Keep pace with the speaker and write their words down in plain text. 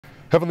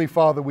Heavenly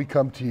Father, we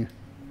come to you.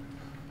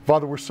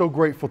 Father, we're so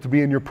grateful to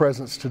be in your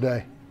presence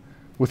today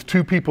with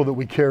two people that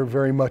we care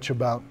very much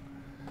about,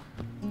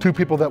 two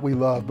people that we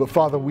love. But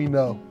Father, we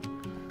know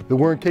that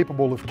we're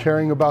incapable of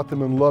caring about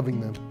them and loving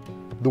them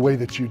the way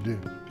that you do.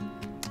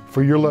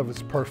 For your love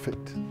is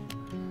perfect.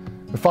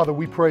 And Father,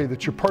 we pray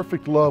that your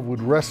perfect love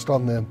would rest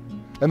on them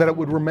and that it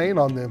would remain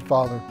on them,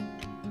 Father,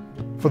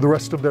 for the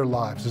rest of their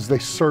lives as they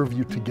serve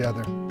you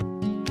together.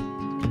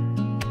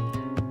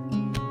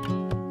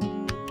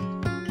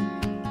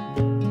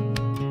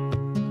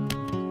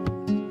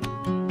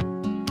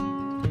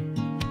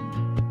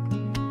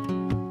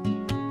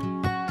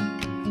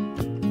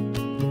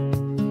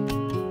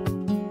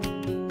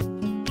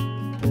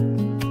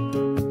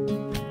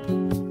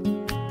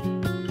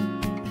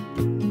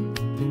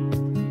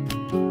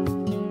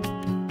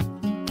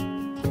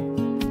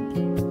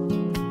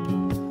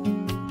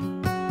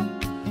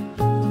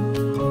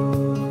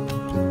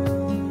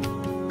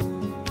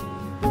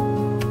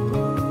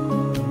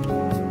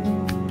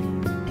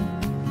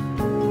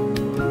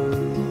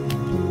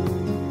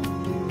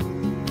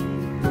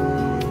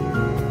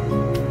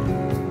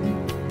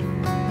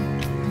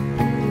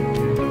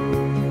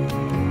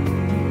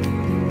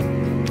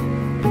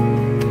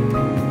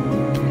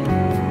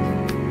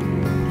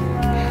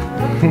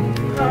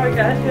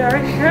 Gosh, you're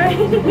already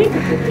crying.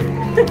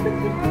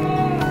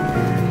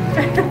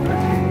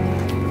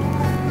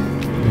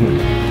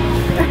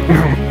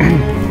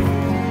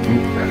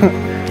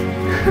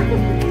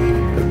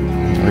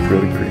 That's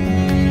really pretty.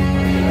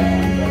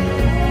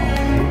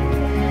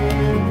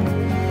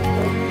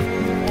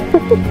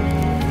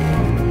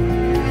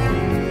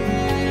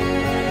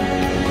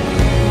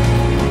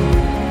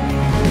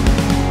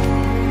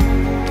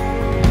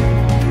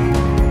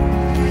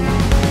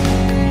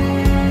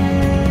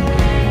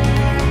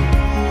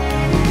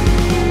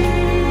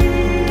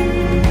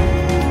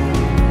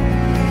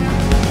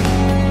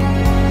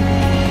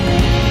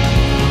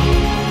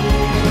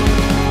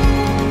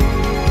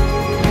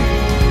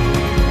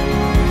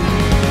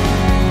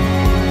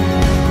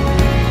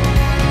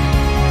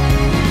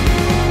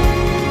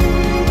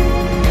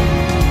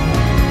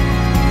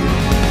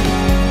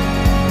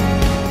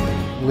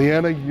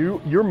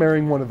 LeAnna, you're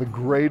marrying one of the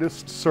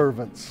greatest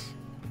servants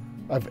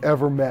I've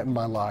ever met in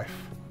my life.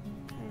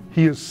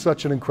 He is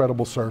such an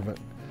incredible servant.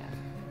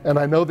 And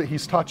I know that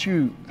he's taught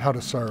you how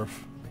to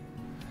serve.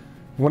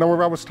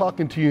 Whenever I was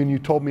talking to you and you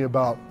told me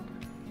about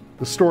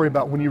the story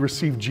about when you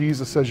received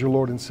Jesus as your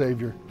Lord and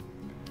Savior,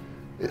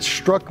 it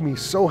struck me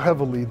so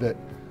heavily that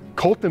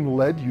Colton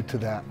led you to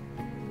that.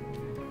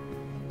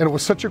 And it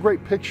was such a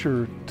great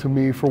picture to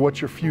me for what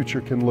your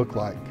future can look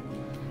like.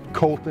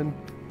 Colton,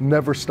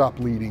 never stop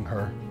leading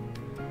her.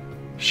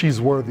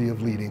 She's worthy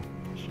of leading.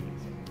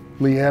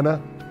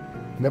 LeAnna,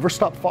 never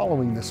stop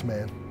following this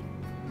man.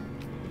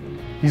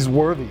 He's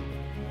worthy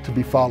to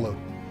be followed.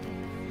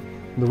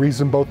 And the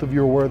reason both of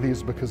you are worthy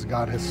is because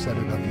God has set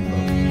it up you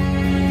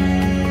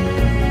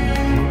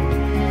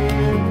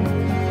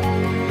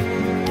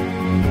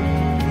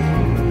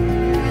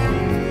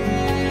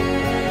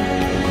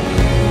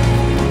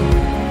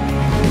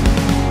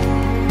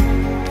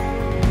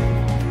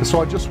both. So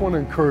I just want to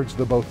encourage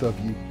the both of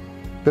you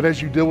that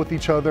as you deal with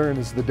each other and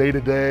as the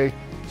day-to-day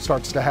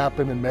starts to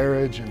happen in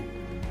marriage and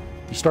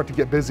you start to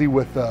get busy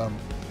with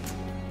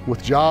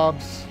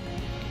jobs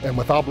and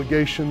with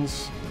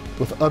obligations,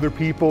 with other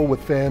people,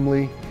 with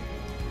family,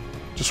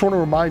 just want to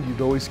remind you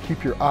to always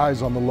keep your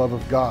eyes on the love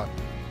of God.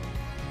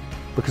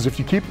 Because if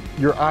you keep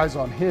your eyes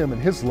on Him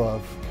and His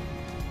love,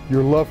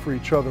 your love for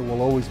each other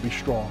will always be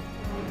strong.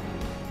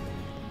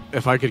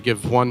 If I could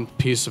give one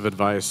piece of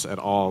advice at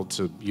all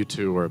to you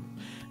two or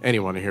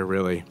anyone here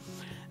really,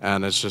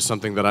 and it's just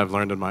something that I've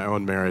learned in my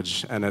own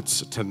marriage, and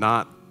it's to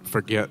not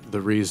forget the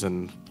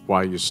reason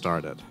why you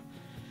started.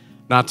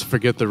 Not to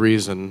forget the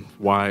reason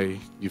why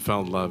you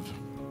fell in love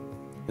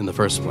in the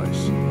first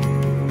place.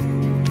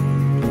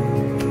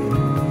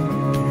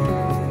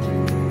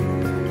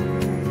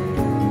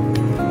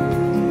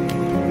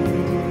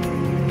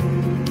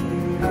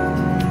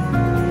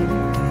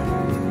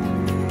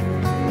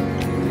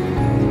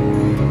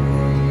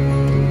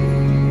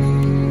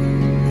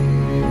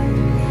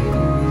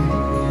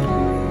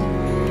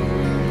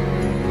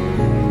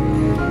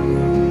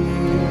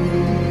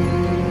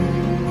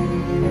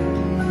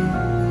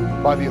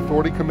 By the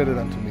authority committed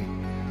unto me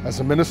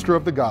as a minister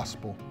of the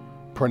gospel,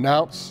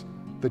 pronounce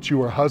that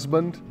you are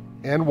husband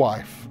and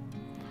wife,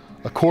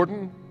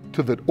 according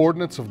to the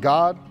ordinance of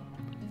God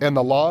and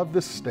the law of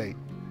this state,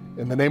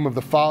 in the name of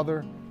the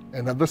Father,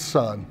 and of the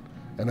Son,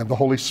 and of the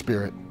Holy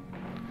Spirit.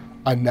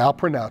 I now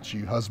pronounce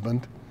you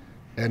husband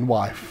and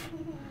wife.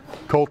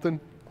 Colton,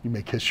 you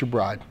may kiss your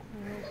bride.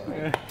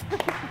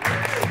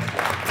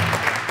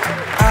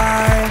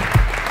 I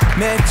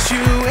met you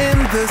in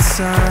the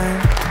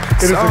sun.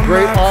 It is a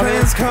great honor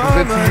to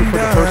present to you for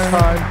the first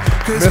time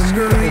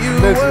Mr.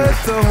 and Mrs.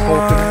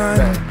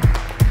 Colton.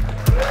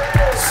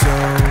 So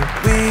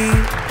we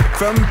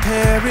from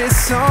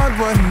Paris on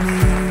one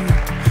knee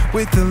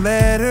with a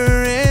letter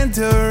and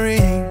a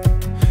ring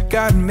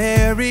got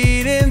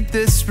married in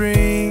the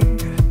spring.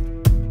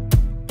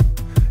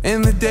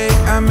 day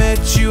I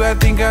met you, I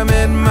think I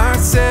met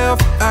myself.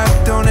 I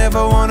don't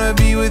ever wanna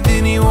be with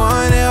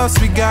anyone else.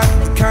 We got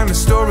the kind of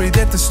story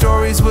that the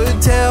stories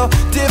would tell,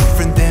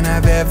 different than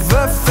I've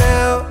ever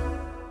felt.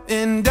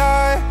 And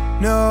I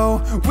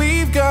know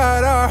we've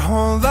got our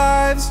whole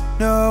lives,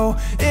 no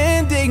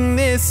ending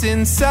this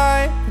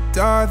inside. But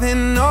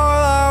darling,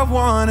 all I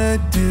wanna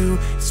do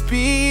is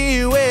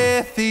be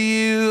with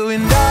you.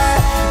 And I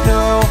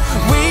know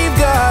we've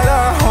got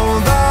our whole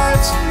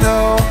lives,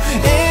 no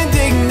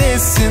ending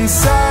this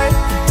inside.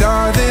 But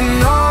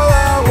darling, all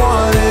I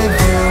wanna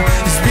do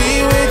is be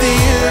with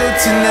you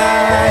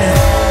tonight.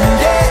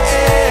 Yeah,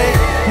 yeah,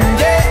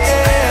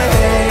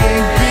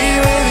 be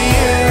with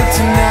you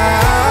tonight.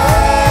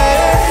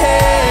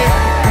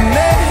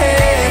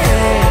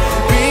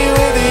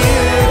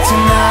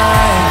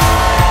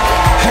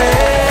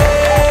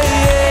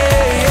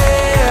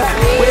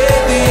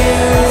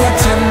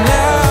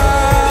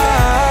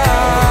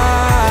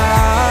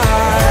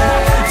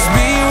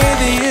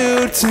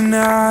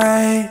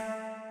 Tonight